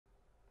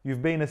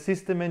You've been a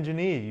system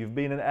engineer, you've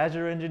been an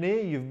Azure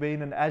engineer, you've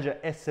been an Azure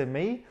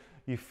SME,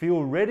 you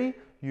feel ready,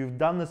 you've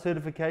done the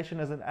certification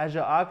as an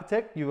Azure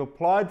architect, you've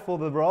applied for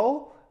the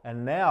role,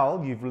 and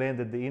now you've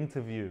landed the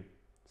interview.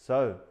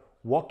 So,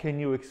 what can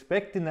you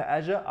expect in the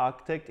Azure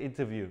Architect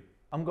interview?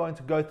 I'm going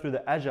to go through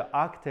the Azure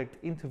Architect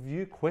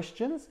interview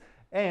questions,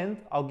 and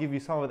I'll give you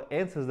some of the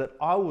answers that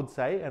I would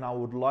say and I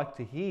would like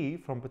to hear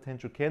from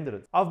potential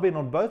candidates. I've been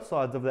on both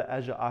sides of the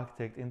Azure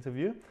Architect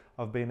interview.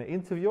 I've been the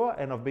interviewer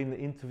and I've been the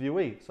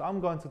interviewee. So I'm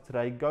going to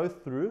today go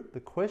through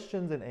the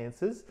questions and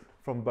answers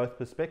from both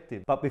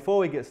perspectives. But before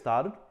we get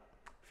started,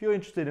 if you're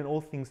interested in all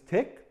things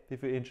tech,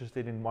 if you're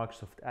interested in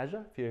Microsoft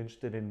Azure, if you're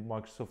interested in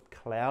Microsoft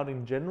Cloud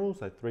in general,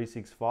 so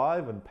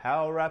 365 and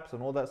Power Apps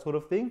and all that sort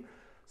of thing,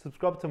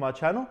 subscribe to my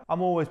channel.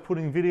 I'm always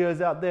putting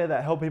videos out there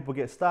that help people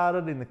get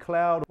started in the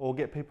cloud or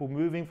get people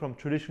moving from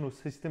traditional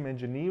system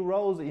engineer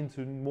roles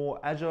into more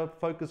Azure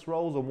focused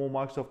roles or more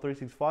Microsoft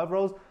 365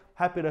 roles.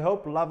 Happy to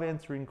help, love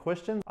answering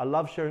questions. I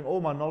love sharing all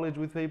my knowledge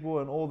with people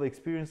and all the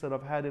experience that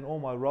I've had in all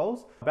my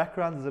roles.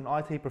 Background as an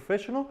IT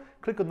professional.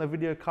 Click on the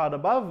video card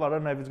above. I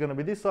don't know if it's going to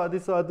be this side,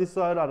 this side, this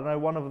side. I don't know,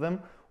 one of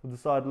them. We'll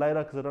decide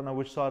later because I don't know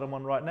which side I'm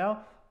on right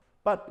now.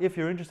 But if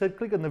you're interested,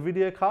 click on the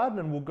video card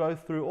and we'll go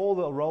through all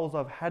the roles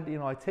I've had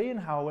in IT and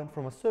how I went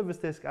from a service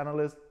desk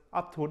analyst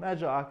up to an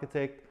Azure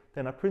architect,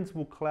 then a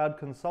principal cloud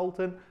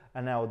consultant,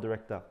 and now a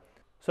director.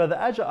 So the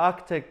Azure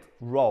architect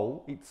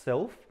role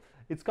itself,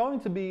 it's going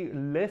to be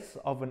less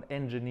of an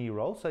engineer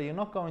role. So you're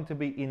not going to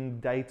be in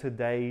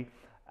day-to-day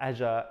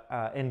Azure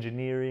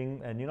engineering,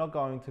 and you're not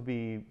going to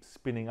be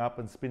spinning up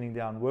and spinning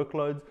down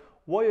workloads.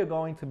 What you're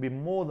going to be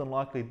more than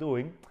likely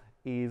doing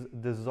is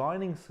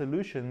designing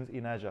solutions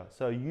in Azure.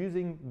 So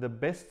using the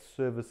best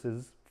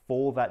services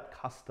for that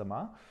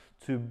customer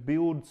to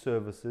build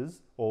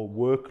services or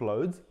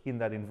workloads in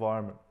that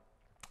environment.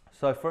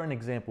 So for an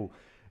example,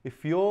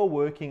 if you're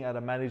working at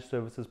a managed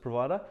services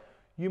provider,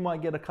 you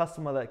might get a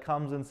customer that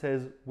comes and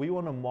says, we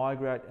want to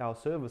migrate our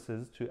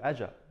services to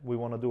Azure. We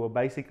want to do a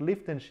basic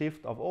lift and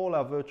shift of all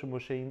our virtual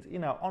machines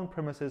in our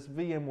on-premises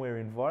VMware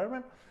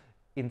environment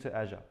into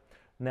Azure.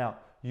 Now,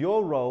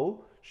 your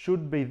role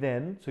should be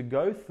then to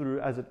go through,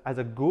 as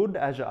a good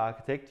Azure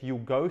architect, you'll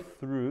go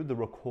through the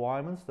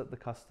requirements that the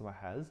customer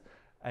has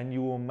and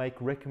you will make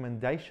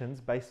recommendations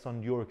based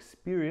on your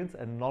experience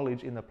and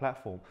knowledge in the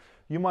platform.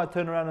 You might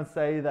turn around and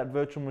say that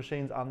virtual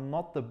machines are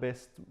not the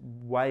best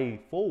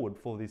way forward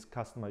for this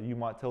customer. You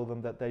might tell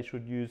them that they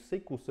should use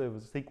SQL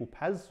servers, SQL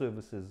PaaS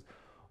services,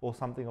 or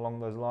something along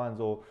those lines.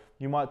 Or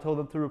you might tell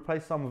them to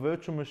replace some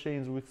virtual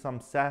machines with some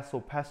SaaS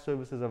or PaaS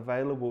services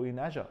available in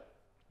Azure.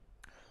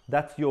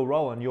 That's your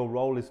role, and your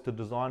role is to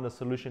design a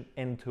solution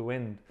end to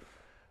end.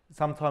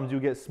 Sometimes you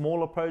get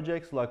smaller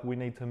projects like we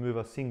need to move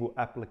a single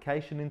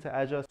application into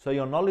Azure. So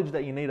your knowledge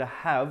that you need to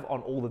have on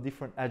all the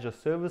different Azure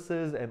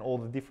services and all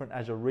the different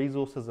Azure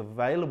resources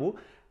available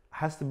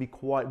has to be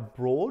quite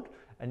broad,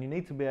 and you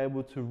need to be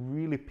able to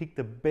really pick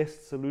the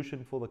best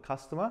solution for the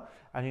customer,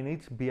 and you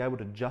need to be able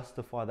to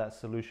justify that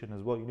solution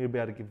as well. You need to be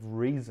able to give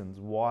reasons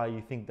why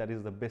you think that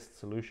is the best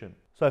solution.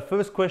 So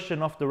first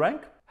question off the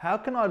rank, how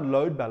can I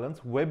load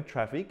balance web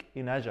traffic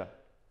in Azure?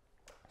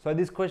 So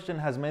this question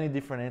has many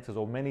different answers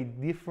or many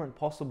different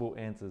possible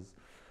answers.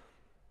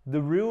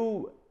 The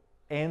real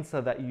answer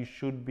that you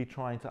should be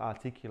trying to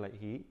articulate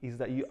here is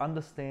that you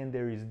understand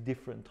there is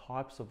different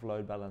types of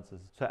load balancers.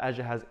 So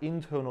Azure has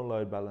internal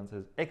load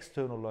balancers,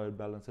 external load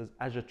balancers,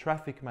 Azure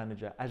Traffic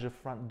Manager, Azure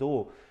Front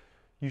Door.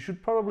 You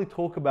should probably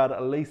talk about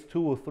at least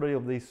 2 or 3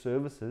 of these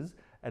services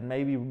and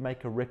maybe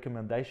make a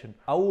recommendation.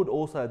 I would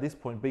also at this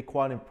point be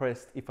quite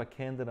impressed if a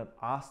candidate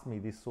asked me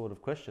this sort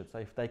of question. So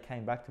if they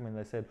came back to me and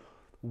they said,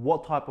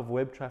 what type of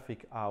web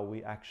traffic are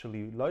we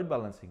actually load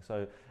balancing?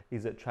 So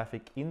is it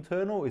traffic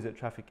internal? Is it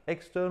traffic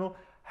external?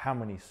 How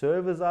many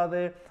servers are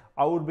there?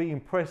 I would be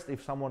impressed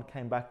if someone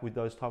came back with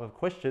those type of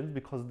questions,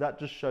 because that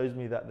just shows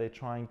me that they're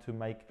trying to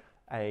make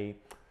a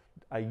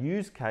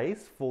use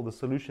case for the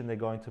solution they're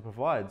going to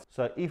provide.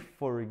 So if,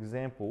 for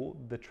example,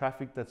 the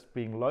traffic that's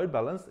being load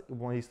balanced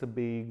needs to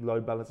be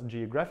load balanced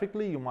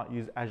geographically, you might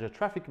use Azure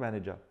Traffic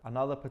Manager.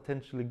 Another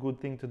potentially good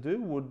thing to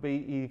do would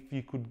be if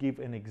you could give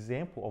an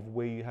example of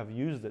where you have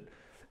used it,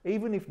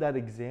 even if that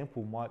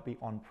example might be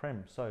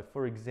on-prem. So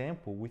for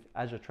example, with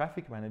Azure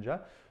Traffic Manager,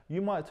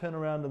 you might turn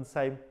around and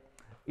say,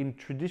 in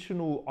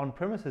traditional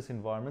on-premises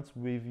environments,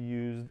 we've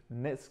used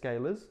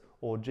NetScalers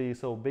or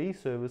GSLB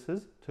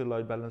services to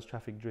load balance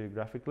traffic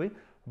geographically,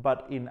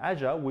 but in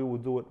Azure, we will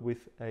do it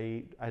with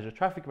a Azure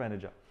Traffic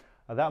Manager.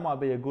 That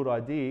might be a good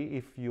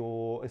idea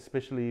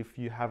especially if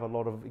you have a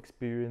lot of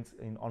experience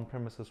in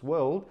on-premises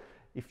world.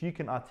 If you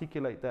can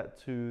articulate that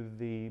to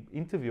the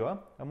interviewer,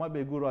 it might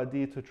be a good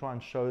idea to try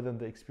and show them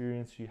the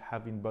experience you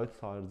have in both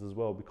sides as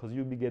well, because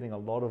you'll be getting a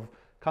lot of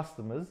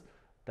customers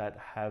that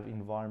have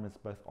environments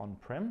both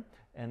on-prem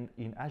and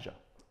in Azure,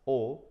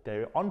 or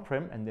they're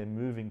on-prem and they're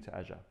moving to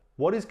Azure.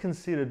 What is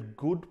considered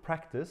good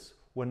practice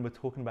when we're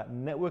talking about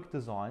network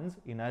designs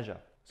in Azure?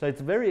 So it's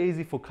very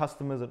easy for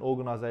customers and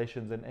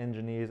organizations and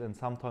engineers and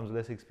sometimes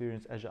less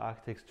experienced Azure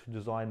architects to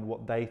design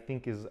what they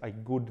think is a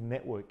good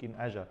network in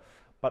Azure.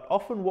 But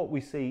often what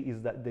we see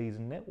is that these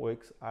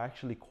networks are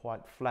actually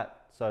quite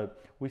flat. So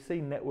we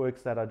see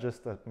networks that are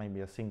just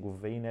maybe a single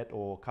VNet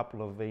or a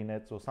couple of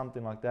VNets or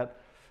something like that.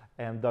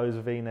 And those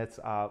VNets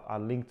are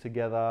linked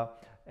together,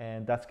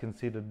 and that's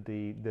considered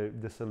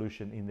the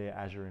solution in their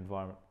Azure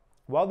environment.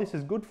 While this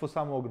is good for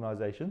some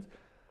organizations,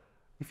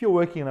 if you're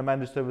working in a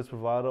managed service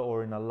provider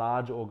or in a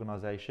large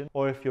organization,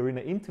 or if you're in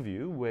an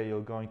interview where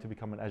you're going to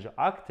become an Azure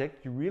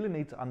architect, you really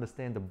need to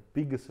understand the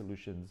bigger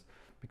solutions,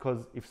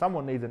 because if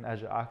someone needs an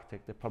Azure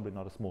architect, they're probably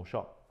not a small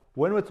shop.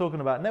 When we're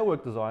talking about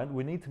network design,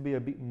 we need to be a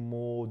bit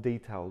more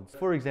detailed.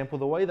 For example,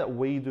 the way that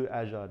we do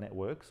Azure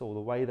networks, or the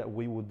way that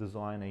we would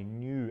design a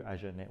new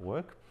Azure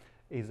network,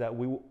 is that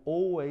we will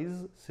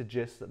always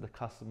suggest that the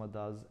customer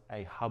does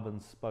a hub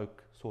and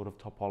spoke sort of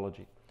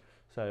topology.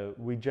 So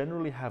we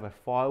generally have a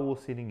firewall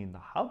sitting in the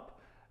hub,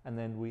 and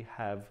then we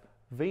have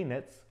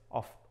VNets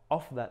off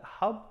that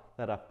hub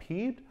that are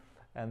peered,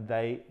 and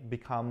they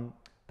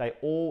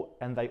all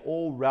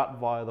route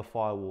via the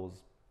firewalls.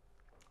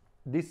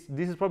 This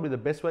is probably the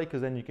best way,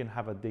 because then you can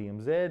have a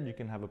DMZ, you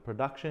can have a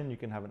production, you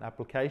can have an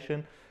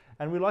application,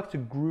 and we like to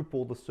group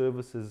all the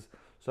services.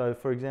 So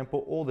for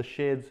example, all the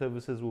shared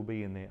services will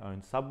be in their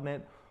own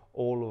subnet,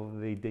 all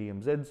of the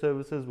DMZ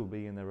services will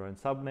be in their own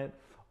subnet,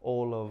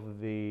 all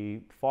of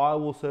the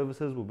firewall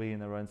services will be in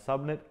their own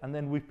subnet, and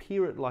then we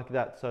peer it like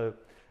that. So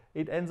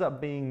it ends up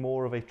being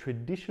more of a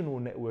traditional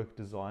network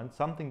design,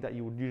 something that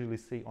you would usually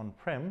see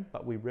on-prem,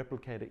 but we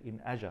replicate it in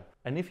Azure.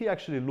 And if you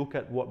actually look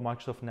at what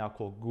Microsoft now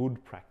call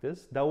good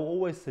practice, they will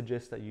always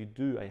suggest that you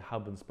do a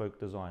hub and spoke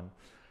design.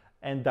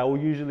 And they will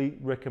usually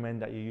recommend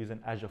that you use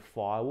an Azure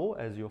firewall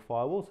as your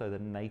firewall, so the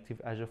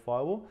native Azure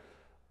firewall.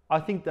 I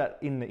think that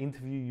in the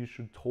interview, you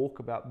should talk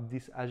about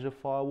this Azure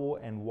firewall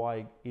and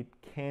why it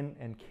can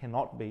and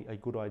cannot be a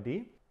good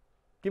idea.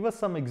 Give us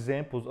some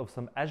examples of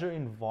some Azure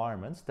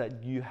environments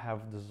that you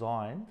have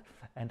designed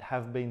and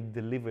have been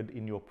delivered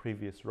in your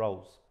previous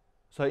roles.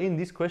 So in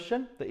this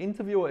question, the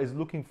interviewer is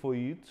looking for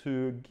you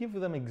to give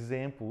them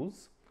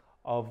examples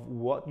of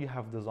what you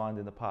have designed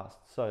in the past.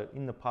 So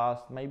in the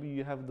past, maybe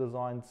you have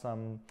designed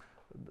some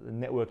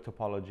network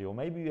topology, or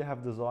maybe you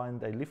have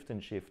designed a lift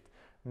and shift.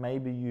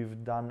 Maybe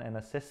you've done an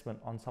assessment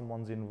on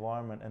someone's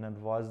environment and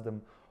advised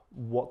them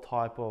what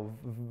type of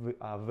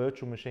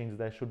virtual machines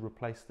they should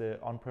replace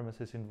their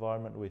on-premises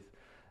environment with.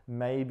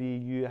 Maybe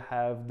you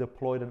have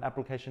deployed an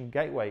application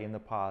gateway in the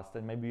past,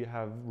 and maybe you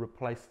have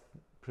replaced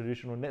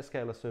traditional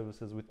NetScaler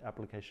services with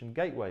application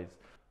gateways.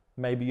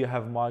 Maybe you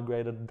have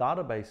migrated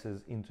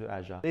databases into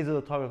Azure. These are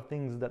the type of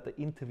things that the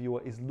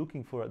interviewer is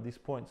looking for at this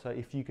point. So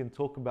if you can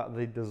talk about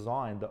the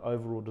design, the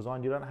overall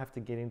design, you don't have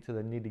to get into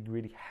the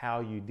nitty-gritty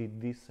how you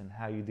did this and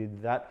how you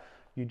did that.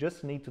 You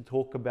just need to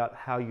talk about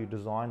how you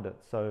designed it.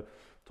 So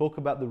talk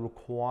about the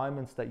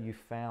requirements that you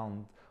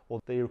found, or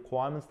the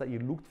requirements that you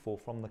looked for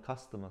from the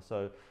customer.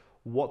 So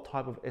what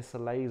type of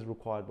SLA is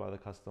required by the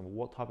customer?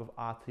 What type of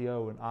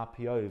RTO and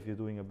RPO if you're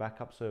doing a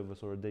backup service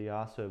or a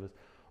DR service?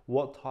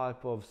 What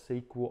type of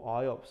SQL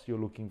IOPS you're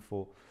looking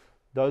for?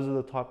 Those are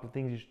the type of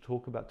things you should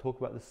talk about. Talk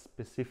about the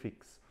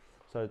specifics.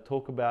 So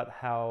talk about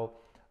how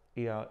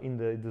in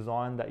the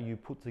design that you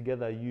put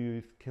together,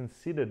 you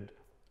considered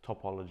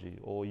topology,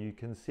 or you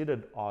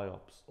considered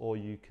IOPS, or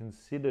you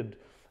considered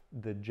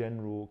the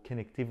general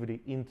connectivity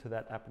into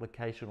that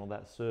application or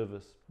that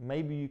service.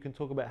 Maybe you can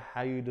talk about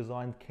how you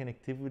designed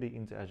connectivity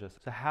into Azure.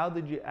 So how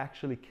did you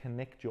actually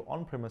connect your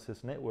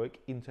on-premises network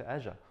into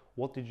Azure?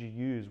 What did you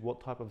use?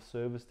 What type of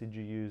service did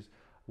you use?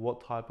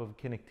 What type of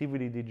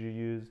connectivity did you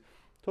use?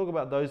 Talk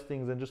about those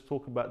things, and just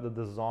talk about the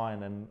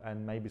design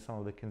and maybe some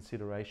of the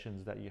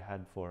considerations that you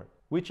had for it.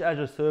 Which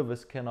Azure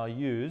service can I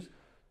use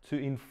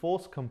to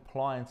enforce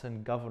compliance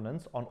and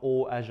governance on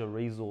all Azure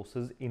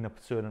resources in a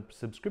certain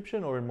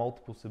subscription or in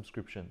multiple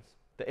subscriptions?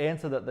 The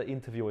answer that the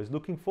interviewer is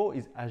looking for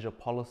is Azure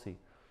Policy.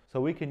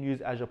 So we can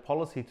use Azure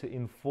Policy to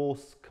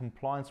enforce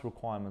compliance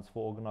requirements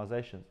for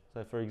organizations.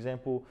 So for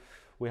example,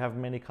 we have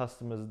many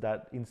customers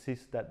that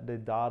insist that their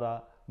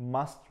data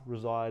must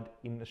reside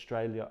in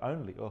Australia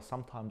only, or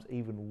sometimes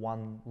even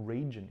one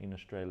region in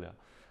Australia.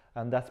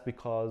 And that's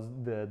because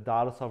the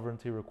data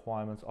sovereignty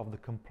requirements of the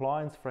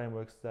compliance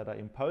frameworks that are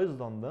imposed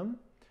on them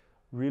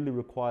really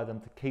require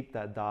them to keep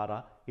that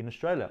data in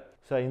Australia.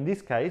 So in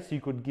this case,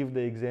 you could give the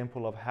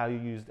example of how you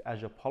used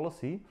Azure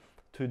Policy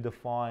to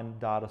define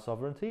data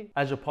sovereignty.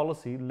 Azure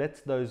Policy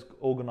lets those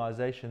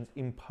organizations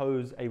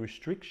impose a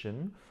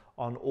restriction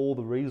on all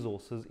the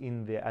resources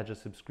in their Azure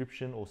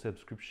subscription or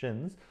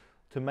subscriptions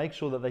to make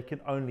sure that they can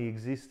only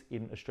exist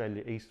in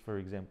Australia East, for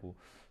example.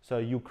 So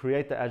you'll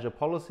create the Azure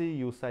Policy,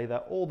 you'll say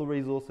that all the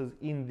resources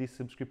in this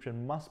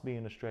subscription must be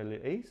in Australia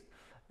East,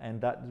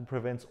 and that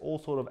prevents all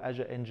sort of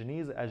Azure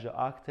engineers, Azure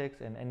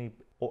architects, and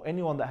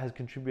anyone that has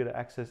contributor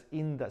access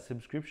in that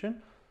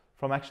subscription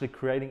from actually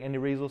creating any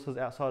resources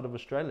outside of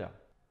Australia.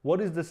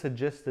 What is the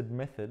suggested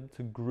method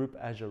to group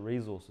Azure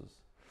resources?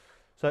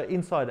 So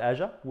inside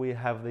Azure, we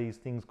have these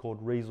things called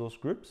resource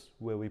groups,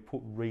 where we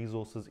put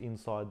resources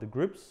inside the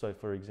groups. So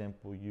for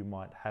example, you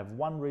might have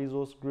one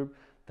resource group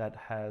that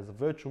has a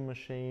virtual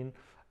machine,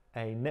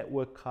 a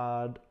network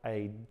card,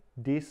 a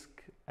disk,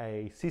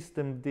 a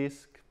system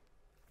disk,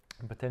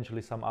 and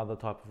potentially some other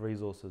type of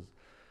resources.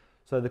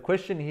 So the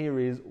question here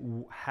is,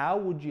 how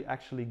would you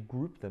actually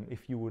group them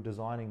if you were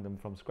designing them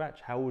from scratch?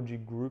 How would you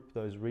group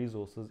those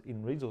resources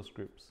in resource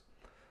groups?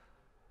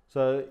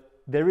 So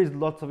there is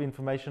lots of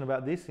information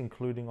about this,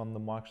 including on the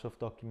Microsoft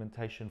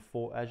documentation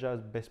for Azure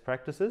best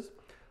practices.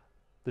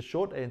 The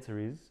short answer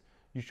is,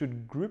 you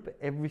should group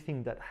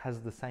everything that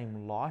has the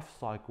same life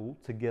cycle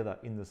together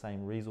in the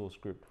same resource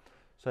group.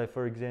 So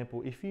for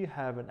example, if you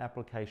have an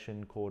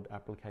application called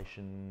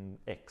Application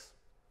X,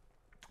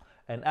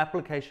 and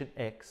Application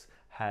X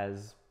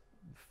has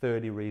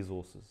 30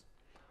 resources.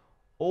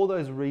 All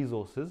those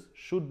resources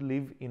should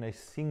live in a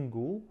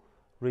single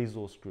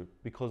resource group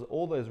because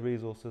all those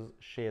resources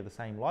share the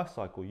same life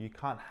cycle. You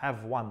can't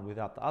have one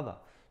without the other.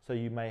 So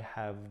you may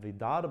have the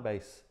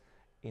database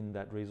in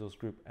that resource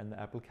group and the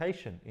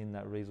application in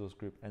that resource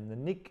group and the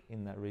NIC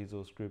in that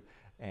resource group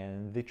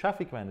and the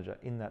traffic manager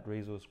in that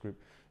resource group.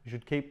 You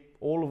should keep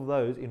all of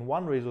those in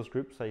one resource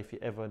group, so if you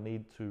ever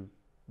need to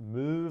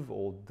move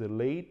or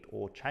delete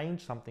or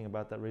change something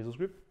about that resource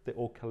group, they're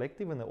all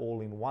collective and they're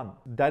all in one.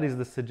 That is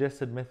the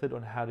suggested method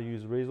on how to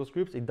use resource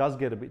groups. It does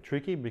get a bit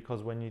tricky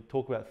because when you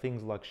talk about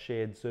things like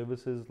shared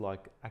services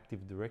like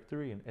Active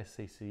Directory and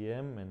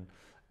SCCM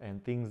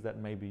and things that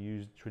may be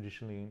used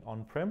traditionally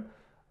on-prem,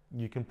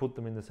 you can put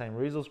them in the same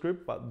resource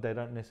group, but they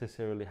don't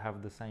necessarily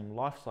have the same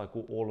life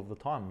cycle all of the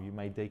time. You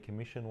may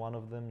decommission one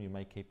of them, you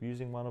may keep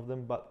using one of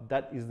them, but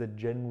that is the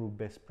general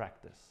best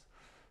practice.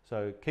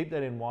 So keep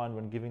that in mind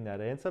when giving that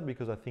answer,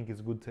 because I think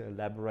it's good to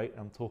elaborate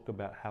and talk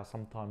about how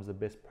sometimes the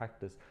best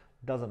practice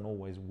doesn't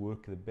always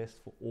work the best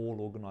for all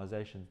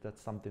organizations.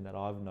 That's something that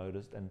I've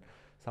noticed and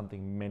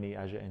something many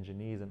Azure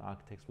engineers and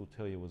architects will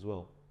tell you as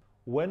well.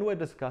 When we're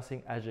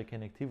discussing Azure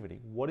connectivity,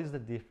 what is the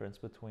difference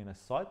between a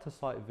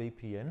site-to-site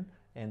VPN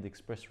and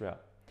ExpressRoute?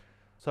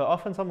 So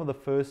often some of the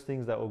first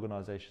things that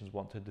organizations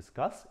want to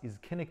discuss is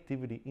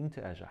connectivity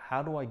into Azure.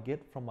 How do I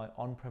get from my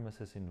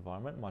on-premises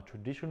environment, my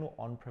traditional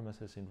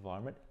on-premises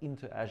environment,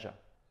 into Azure?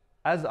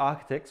 As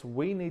architects,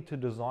 we need to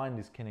design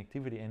this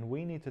connectivity and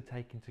we need to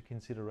take into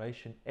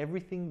consideration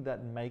everything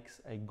that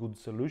makes a good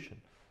solution.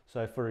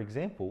 So for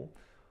example,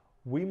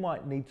 we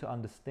might need to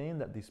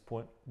understand at this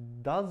point,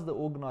 does the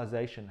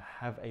organization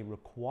have a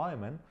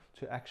requirement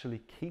to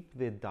actually keep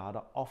their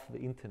data off the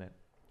internet?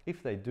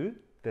 If they do,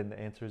 then the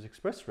answer is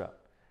ExpressRoute.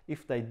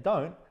 If they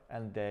don't,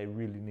 and they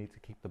really need to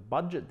keep the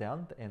budget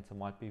down, the answer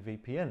might be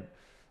VPN.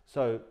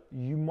 So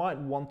you might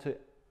want to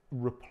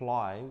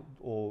reply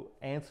or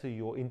answer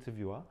your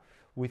interviewer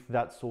with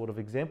that sort of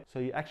example. So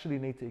you actually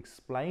need to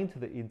explain to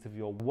the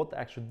interviewer what the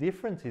actual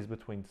difference is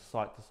between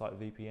site-to-site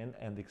VPN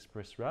and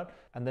ExpressRoute,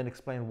 and then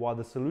explain why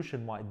the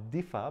solution might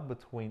differ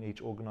between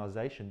each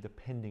organization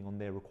depending on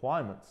their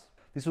requirements.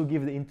 This will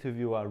give the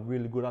interviewer a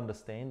really good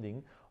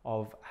understanding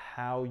of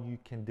how you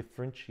can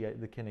differentiate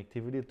the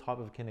connectivity, the type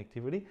of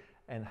connectivity,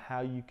 and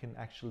how you can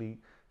actually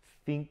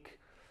think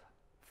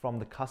from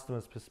the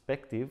customer's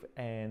perspective,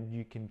 and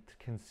you can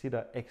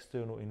consider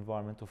external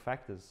environmental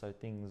factors. So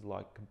things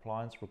like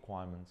compliance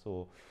requirements,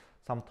 or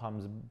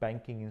sometimes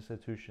banking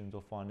institutions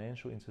or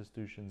financial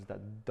institutions that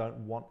don't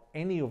want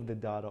any of the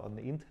data on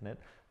the internet.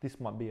 This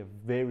might be a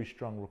very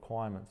strong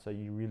requirement. So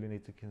you really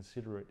need to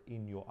consider it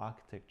in your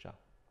architecture.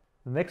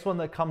 The next one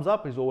that comes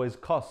up is always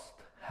cost.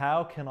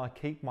 How can I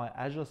keep my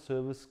Azure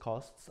service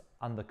costs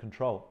under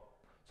control?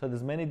 So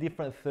there's many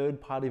different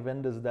third-party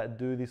vendors that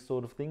do this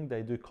sort of thing.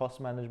 They do cost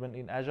management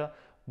in Azure,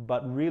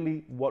 but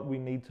really what we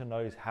need to know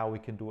is how we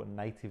can do it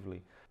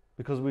natively,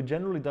 because we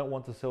generally don't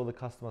want to sell the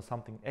customer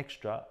something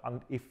extra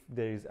if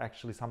there is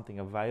actually something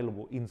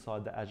available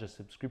inside the Azure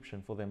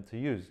subscription for them to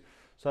use.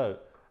 So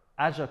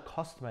Azure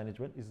cost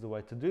management is the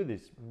way to do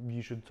this.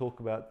 You should talk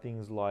about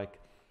things like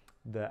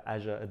the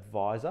Azure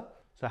Advisor.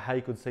 So how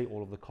you could see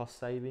all of the cost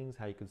savings,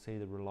 how you could see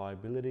the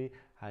reliability,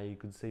 how you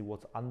could see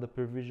what's under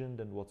provisioned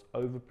and what's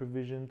over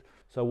provisioned.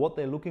 So what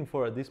they're looking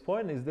for at this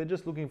point is they're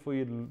just looking for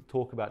you to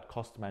talk about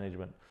cost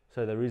management.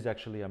 So there is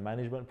actually a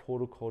management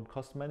portal called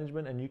Cost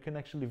Management, and you can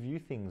actually view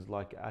things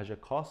like Azure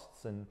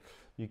costs, and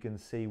you can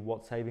see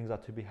what savings are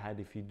to be had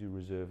if you do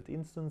reserved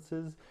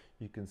instances.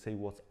 You can see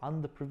what's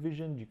under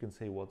provisioned, you can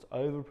see what's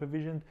over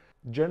provisioned.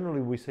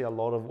 Generally, we see a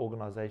lot of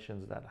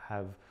organizations that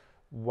have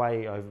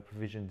way over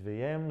provisioned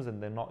VMs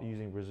and they're not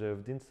using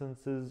reserved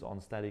instances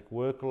on static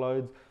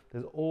workloads.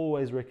 There's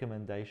always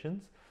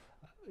recommendations.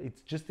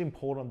 It's just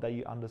important that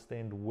you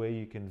understand where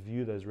you can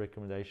view those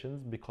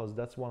recommendations, because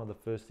that's one of the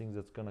first things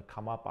that's going to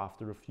come up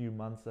after a few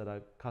months that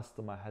a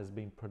customer has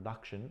been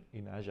production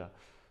in Azure.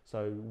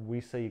 So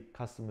we see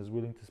customers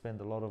willing to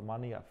spend a lot of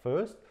money at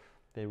first.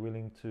 They're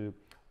willing to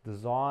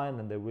design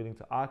and they're willing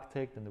to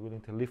architect and they're willing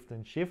to lift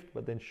and shift,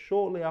 but then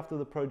shortly after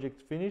the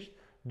project's finished,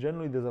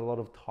 generally there's a lot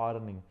of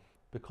tightening.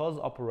 Because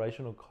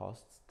operational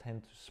costs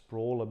tend to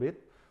sprawl a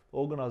bit,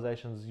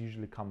 organizations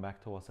usually come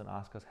back to us and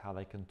ask us how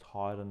they can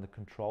tighten the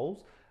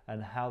controls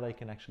and how they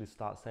can actually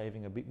start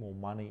saving a bit more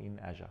money in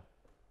Azure.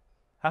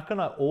 How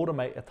can I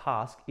automate a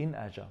task in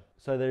Azure?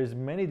 So there's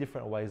many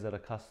different ways that a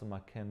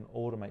customer can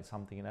automate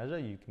something in Azure.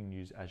 You can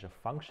use Azure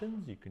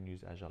Functions, you can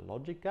use Azure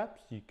Logic Apps,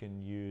 you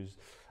can use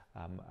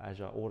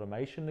Azure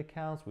Automation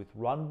Accounts with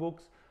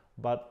runbooks,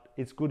 but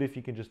it's good if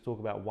you can just talk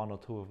about one or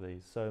two of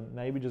these. So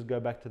maybe just go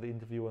back to the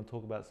interview and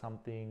talk about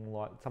something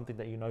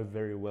that you know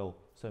very well.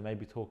 So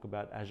maybe talk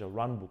about Azure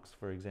Runbooks,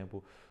 for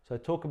example. So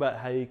talk about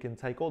how you can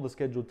take all the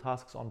scheduled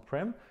tasks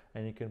on-prem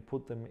and you can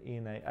put them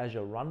in a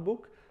Azure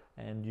Runbook,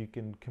 and you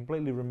can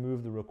completely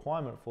remove the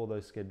requirement for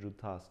those scheduled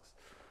tasks.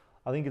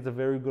 I think it's a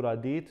very good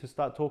idea to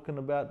start talking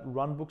about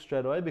runbooks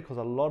straight away, because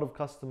a lot of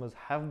customers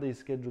have these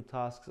scheduled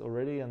tasks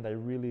already and they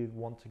really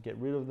want to get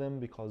rid of them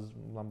because,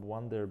 number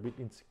one, they're a bit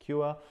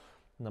insecure.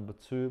 Number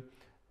two,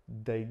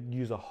 they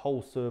use a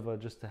whole server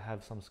just to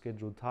have some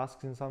scheduled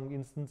tasks in some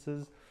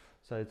instances.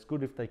 So it's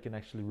good if they can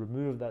actually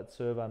remove that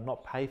server and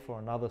not pay for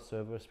another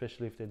server,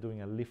 especially if they're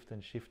doing a lift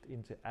and shift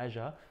into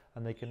Azure,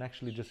 and they can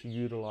actually just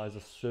utilize a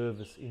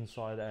service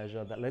inside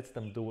Azure that lets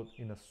them do it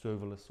in a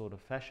serverless sort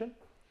of fashion.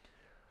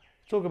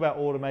 Talk about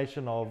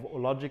automation of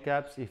logic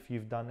apps. If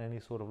you've done any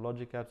sort of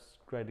logic apps,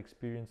 great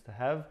experience to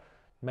have.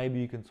 Maybe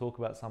you can talk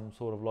about some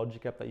sort of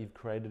logic app that you've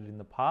created in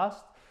the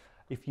past.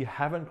 If you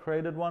haven't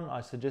created one,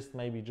 I suggest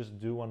maybe just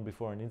do one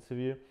before an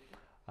interview.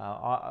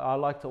 I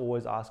like to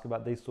always ask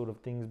about these sort of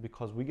things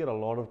because we get a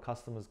lot of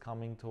customers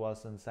coming to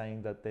us and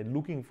saying that they're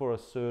looking for a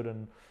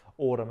certain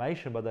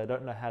automation, but they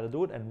don't know how to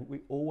do it, and we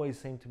always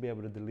seem to be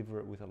able to deliver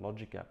it with a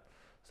logic app.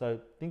 So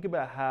think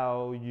about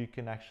how you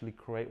can actually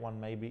create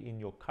one maybe in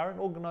your current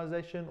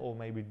organization, or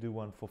maybe do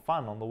one for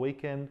fun on the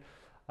weekend.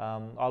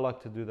 I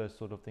like to do those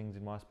sort of things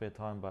in my spare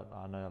time, but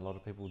I know a lot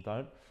of people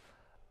don't.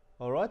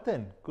 All right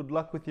then, good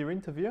luck with your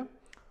interview.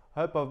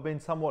 I hope I've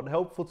been somewhat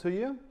helpful to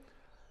you.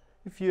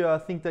 If you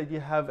think that you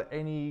have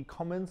any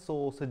comments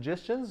or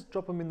suggestions,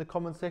 drop them in the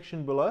comment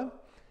section below.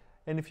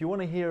 And if you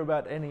want to hear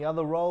about any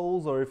other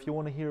roles, or if you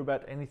want to hear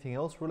about anything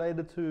else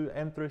related to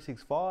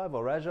M365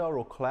 or Azure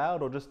or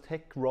cloud or just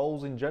tech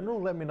roles in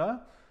general, let me know.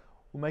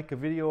 We'll make a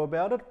video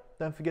about it.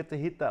 Don't forget to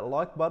hit that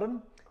like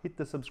button, hit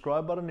the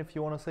subscribe button if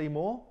you want to see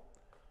more.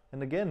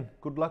 And again,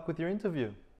 good luck with your interview.